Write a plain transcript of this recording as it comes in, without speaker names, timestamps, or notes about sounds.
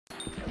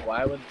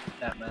Why would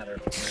that matter?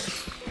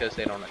 Because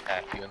they don't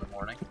attack you in the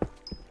morning.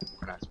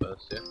 They're not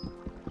supposed to.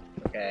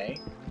 Okay.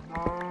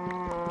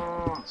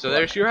 So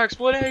there's your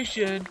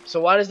explanation.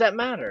 So why does that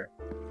matter?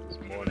 This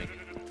morning,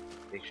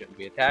 they shouldn't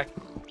be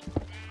attacking.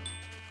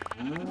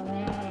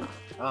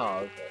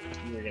 Oh, okay.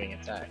 You were getting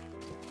attacked.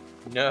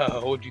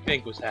 No, what do you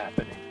think was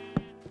happening?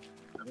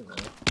 I don't know.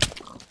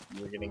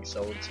 You were getting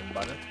sold some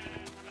butter?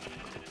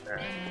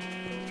 Alright.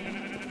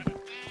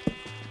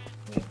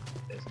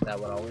 Isn't that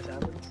what always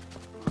happens?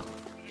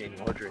 Getting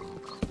more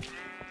dreams.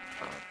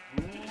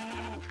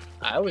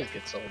 I always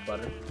get sold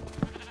butter.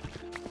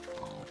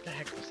 What the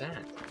heck was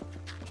that?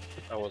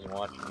 I wasn't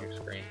watching your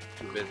screen.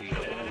 Too busy.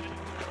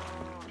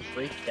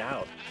 Freaked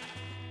out.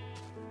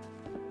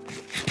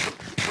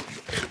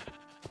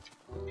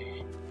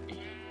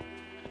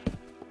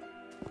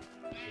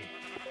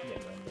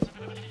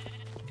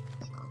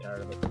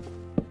 Tired of it.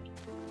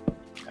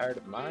 Tired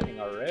of mining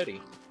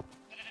already.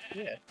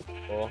 Yeah.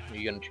 Well, are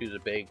you gonna choose a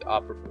big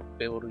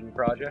building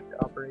project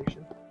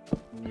operation?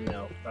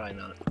 No, probably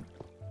not.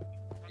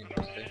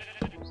 Interesting.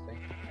 Interesting.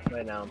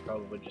 Right now, I'm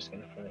probably just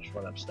gonna finish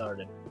what I've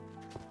started.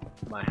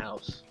 My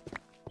house.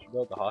 You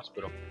build the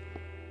hospital.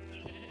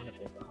 I wanna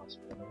build the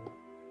hospital.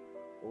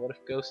 But what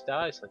if Ghost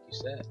dies, like you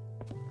said?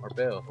 Or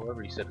Bill,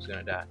 whoever you said was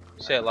gonna die.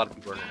 You say a lot of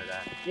people are gonna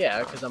die. Yeah,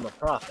 because I'm a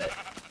prophet.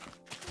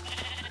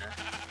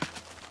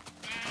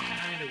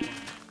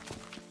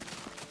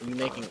 Are you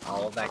making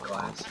all of that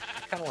glass?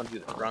 I kinda wanna do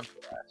the front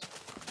glass.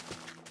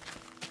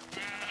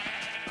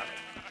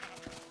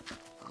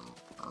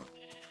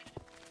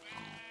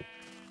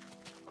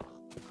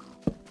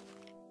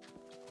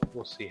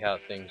 We'll see how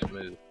things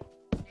move.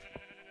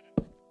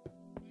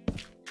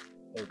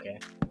 Okay.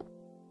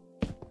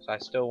 So I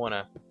still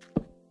wanna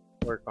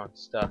work on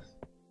stuff.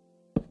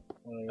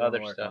 What do you Other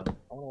wanna work stuff. on?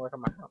 I wanna work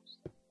on my house.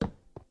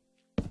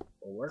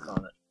 We'll work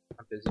on it.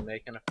 I'm busy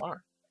making a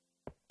farm.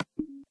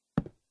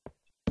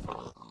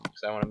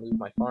 Because I want to move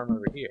my farm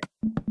over here.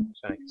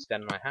 So I can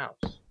extend my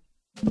house.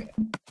 Okay.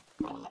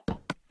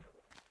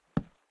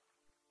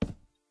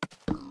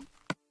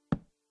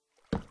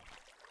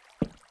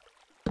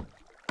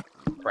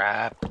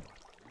 Crap.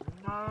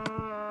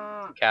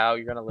 Cow,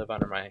 you're gonna live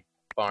under my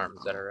farm,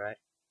 is that alright?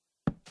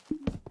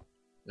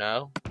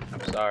 No?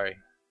 I'm sorry.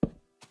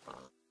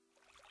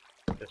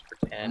 Just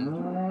pretend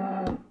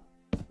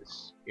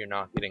you're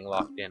not getting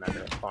locked in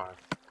under a farm.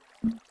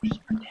 Just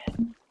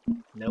pretend.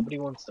 Nobody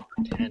wants to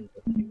pretend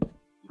with you.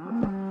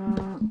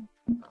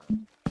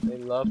 They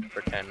love to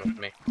pretend with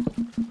me.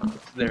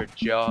 It's their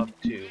job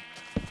too.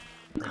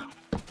 No,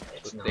 it's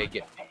That's what not. they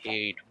get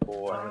paid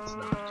for. No, it's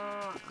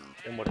not.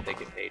 And what do they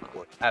get paid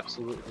for?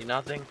 Absolutely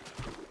nothing.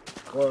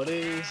 What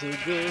is it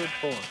good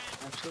for?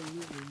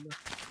 Absolutely nothing.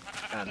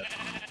 Got it.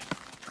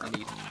 I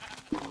need...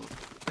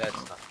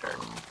 That's not dirt.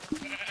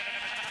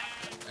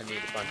 I need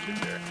a bunch of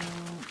dirt.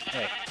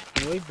 Hey,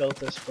 when we built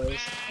this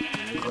place,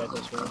 when we built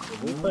this world, did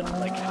we put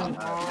like town? I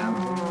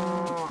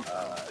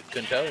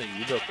couldn't tell you.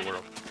 You built the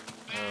world.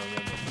 I don't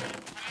remember.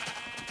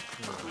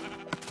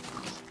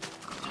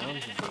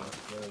 Towns would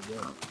be really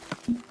good.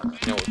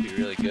 You know what would be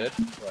really good?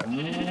 What?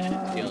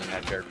 Stealing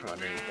that dirt from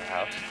underneath the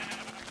house.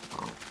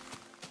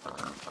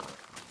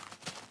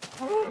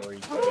 Or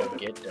you could go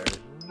get dirt.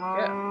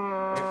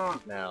 Yeah.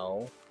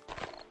 No.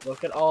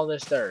 Look at all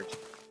this dirt.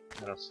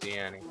 I don't see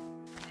any.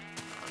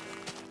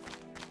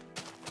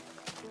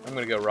 I'm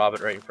gonna go rob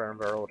it right in front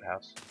of our old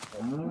house.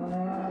 What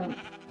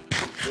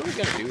are we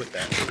gonna do with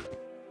that?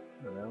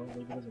 I don't know.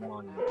 Leave it as a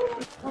monument.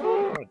 I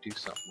wanna do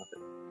something with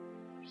it.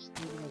 Just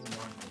leave it as a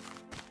monument.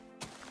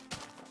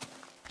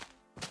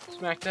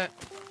 Smack that.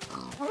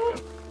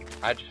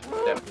 I just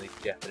definitely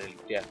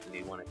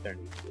want to turn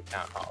it into a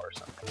town hall or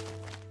something.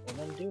 Well,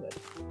 then do it.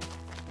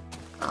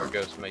 Or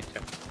Ghost might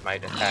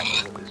attack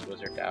me with his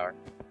wizard tower.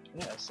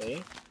 Yeah, see?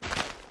 You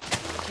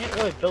can't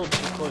really build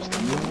too close to the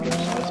Ghost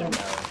Wizard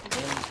Tower, because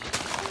then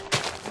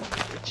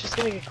it's just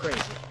gonna get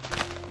crazy.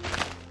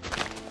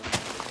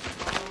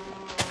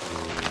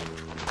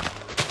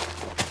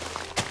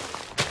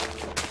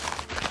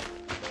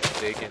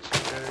 Digging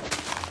some dirt.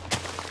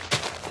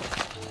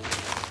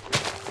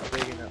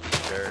 Digging up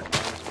some dirt on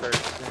this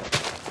person.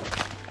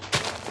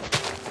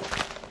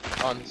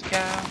 On this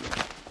cow.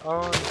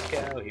 On this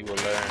cow, he will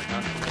learn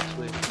not to mess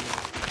with me.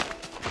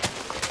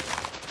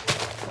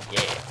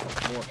 Yeah,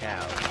 more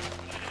cows.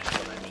 That's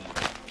what I need.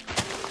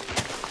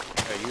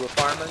 Are you a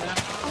farmer now?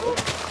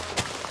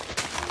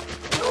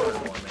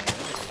 More, man.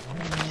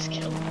 Just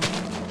kill them.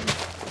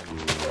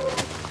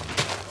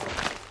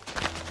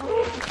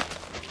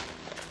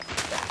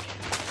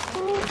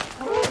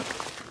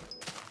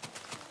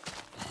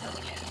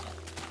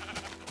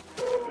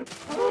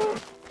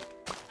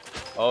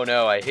 Oh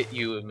no, I hit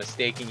you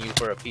mistaking you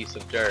for a piece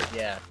of dirt.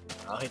 Yeah,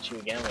 I'll hit you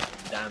again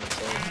with the diamond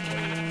sword.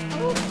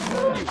 You would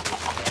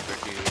never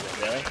do that.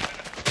 Really?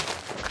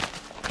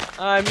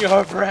 I'm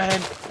your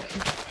friend.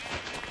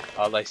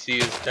 All I see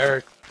is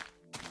dirt.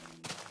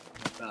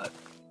 About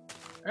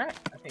Alright,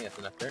 I think that's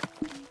enough dirt.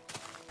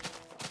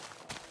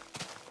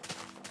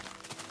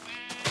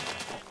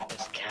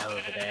 this cow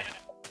over there.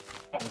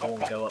 I'm going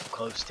to go up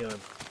close to him.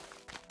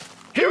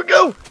 Here we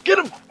go! Get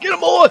him! Get him,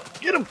 boy!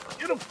 Get him!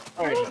 Get him!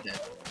 Alright, he's dead.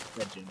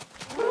 Dead, Jim.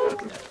 He's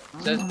dead.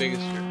 Is that as big as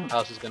your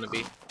house is gonna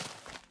be?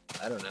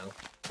 I don't know.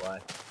 Why?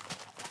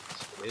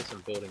 It is.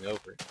 I'm building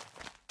over it.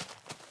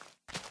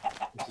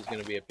 This is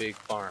gonna be a big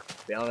farm.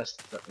 To be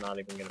honest, that's not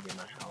even going to be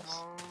my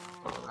house.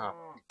 Oh.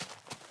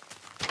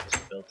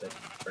 Just built it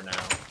for now.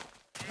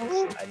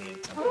 I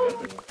needed something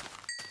to do.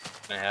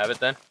 Can I have it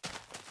then?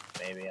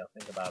 Maybe I'll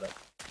think about it.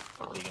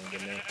 What are you gonna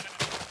give me?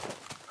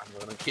 I'm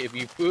gonna give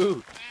you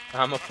food.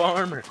 I'm a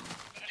farmer.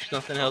 There's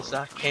nothing else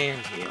I can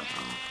give.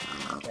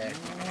 Okay.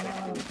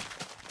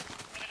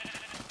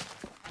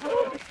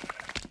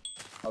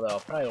 Although I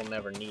probably will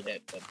never need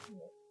it, but you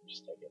know,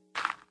 just take it.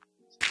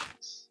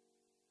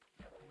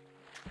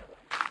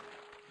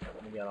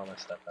 Let me get all my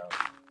stuff out.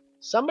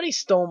 Somebody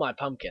stole my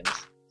pumpkins.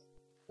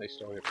 They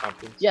stole your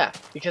pumpkins? Yeah,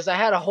 because I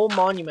had a whole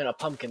monument of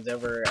pumpkins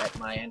over at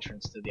my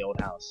entrance to the old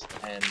house,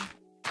 and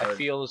I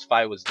feel as if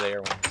I was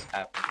there when this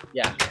happened.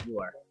 yeah, you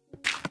are.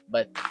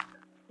 But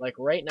like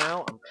right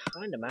now, I'm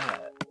kind of mad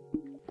at it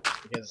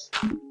because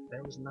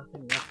there was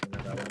nothing left in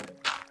that window.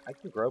 I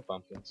can grow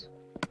pumpkins.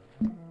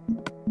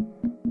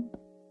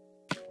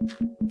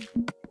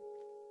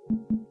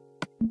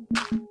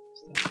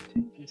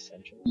 Take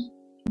essentials.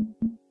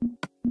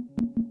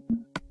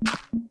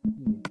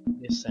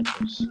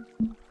 Essentials.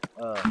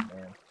 Oh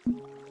man.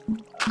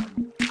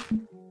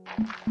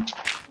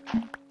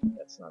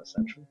 That's not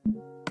essential.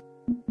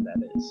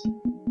 That is.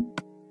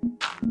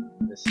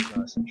 This is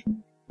not essential.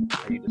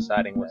 Are you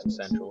deciding what's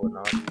essential or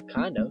not?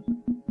 Kind of.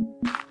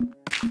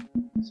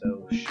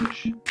 So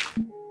shush.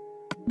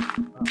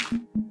 Oh.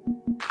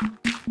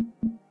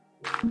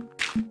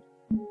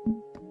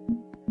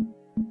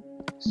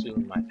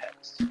 Stealing my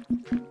pets.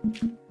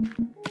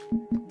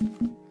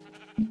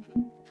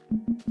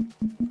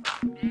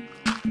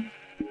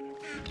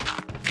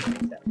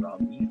 That raw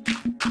beef.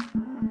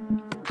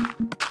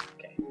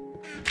 Okay.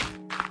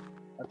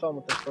 Have fun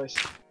with this place.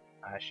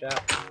 I shall.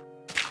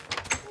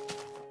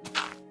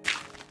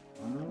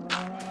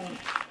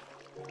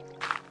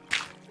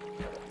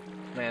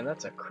 Man,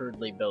 that's a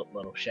crudely built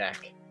little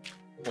shack.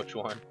 Which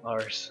one?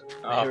 Ours.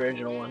 The Oh.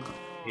 original one.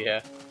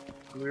 Yeah.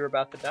 We were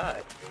about to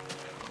die.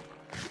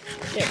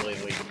 Can't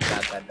believe we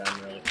got that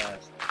done really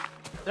fast.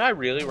 Did I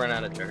really run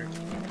out of dirt?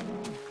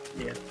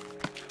 Yeah.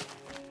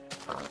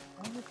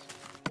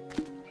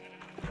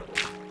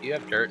 Do you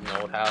have dirt in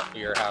the old house,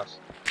 your house?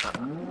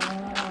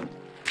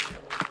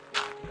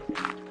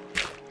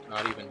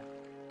 Not even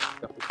a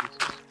couple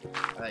pieces.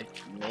 Like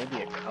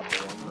maybe a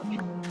couple. I'm not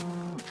sure.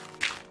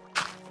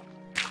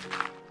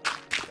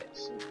 Okay,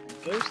 so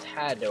Ghost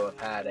had to have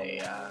had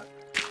a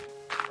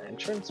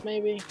entrance,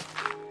 maybe.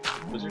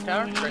 Was there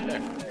tower? Right there.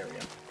 There we go.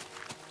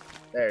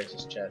 There's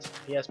his chest.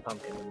 He has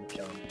pumpkin when you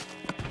kill him.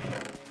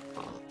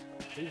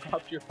 Who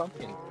robbed your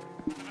pumpkin?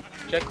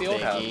 Check the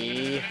old house.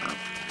 Biggie.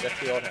 Check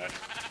the old house.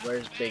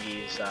 Where's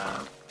Biggie's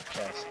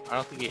chest? I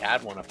don't think he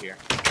had one up here.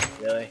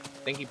 Really?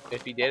 I think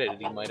if he did it,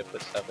 he might have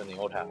put stuff in the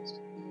old house.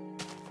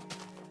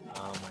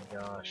 Oh my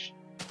gosh.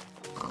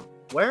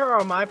 Where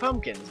are my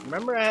pumpkins?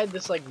 Remember I had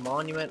this like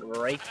monument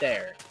right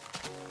there.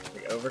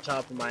 Like, over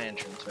top of my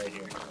entrance right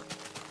here.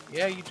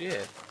 Yeah, you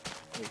did.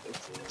 Like,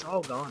 it's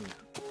all gone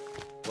now.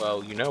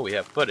 Well, you know we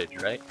have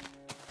footage, right?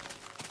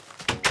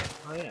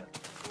 Oh yeah.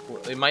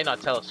 Well, it might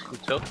not tell us who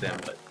took them,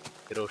 but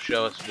it'll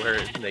show us where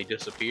they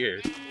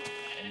disappeared.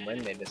 And when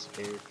they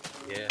disappeared.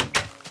 Yeah.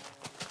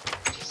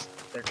 Just,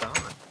 they're gone.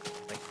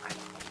 Like, I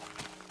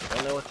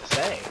don't know what to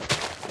say.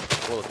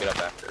 We'll look it up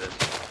after this.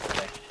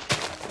 Okay.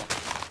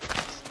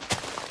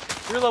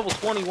 You're level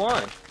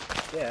 21.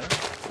 Yeah.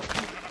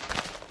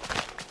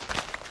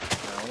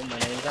 No, my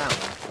name's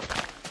Alan.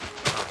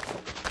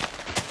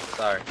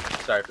 Sorry.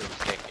 Sorry for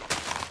mistaking.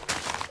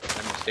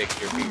 I mistaked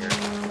your beer.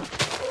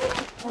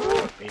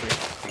 Beer?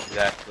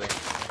 Exactly. Is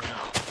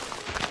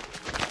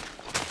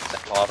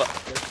that lava?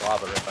 There's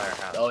lava right by our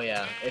house. Oh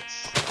yeah,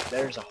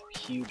 there's a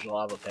huge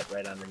lava pit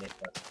right underneath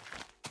us.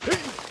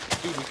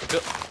 Dude, we could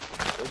build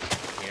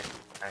something here,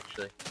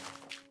 actually.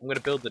 I'm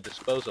gonna build the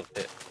disposal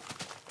pit.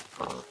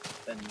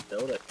 Then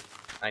build it.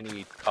 I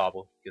need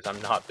cobble, because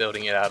I'm not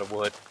building it out of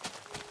wood.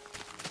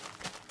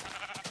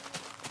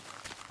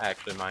 I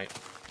actually might.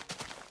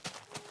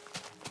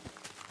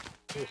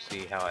 We'll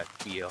see how I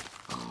feel.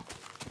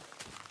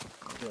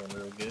 Feeling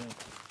real good.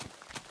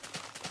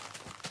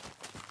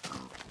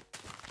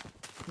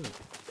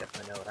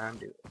 Definitely know what I'm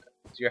doing.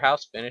 Is your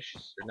house finished?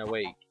 Is there no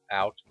way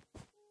out?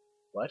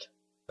 What?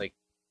 Like,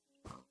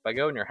 if I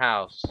go in your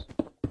house,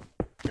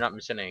 you're not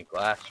missing any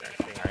glass or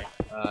anything,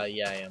 right?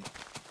 Yeah, I am.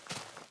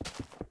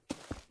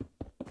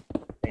 I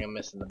think I'm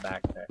missing the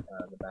back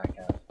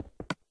half.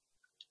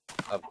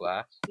 Of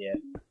glass? Yeah.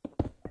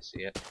 I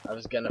see it. I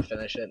was gonna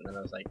finish it, and then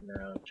I was like,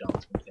 no,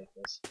 John's gonna take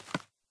this.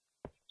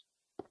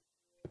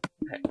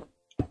 Okay.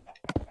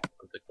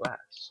 Of the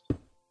glass.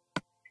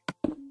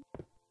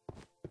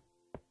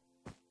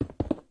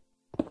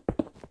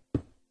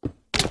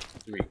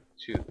 Three,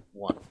 two,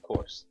 one. Of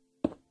course.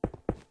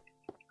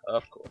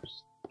 Of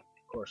course. Of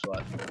course,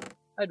 what?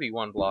 I'd be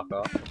one block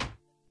off.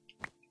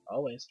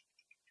 Always.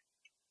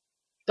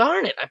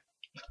 Darn it!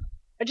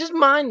 I just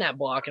mined that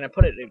block and I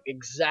put it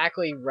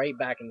exactly right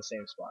back in the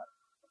same spot.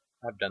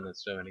 I've done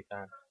this so many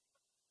times.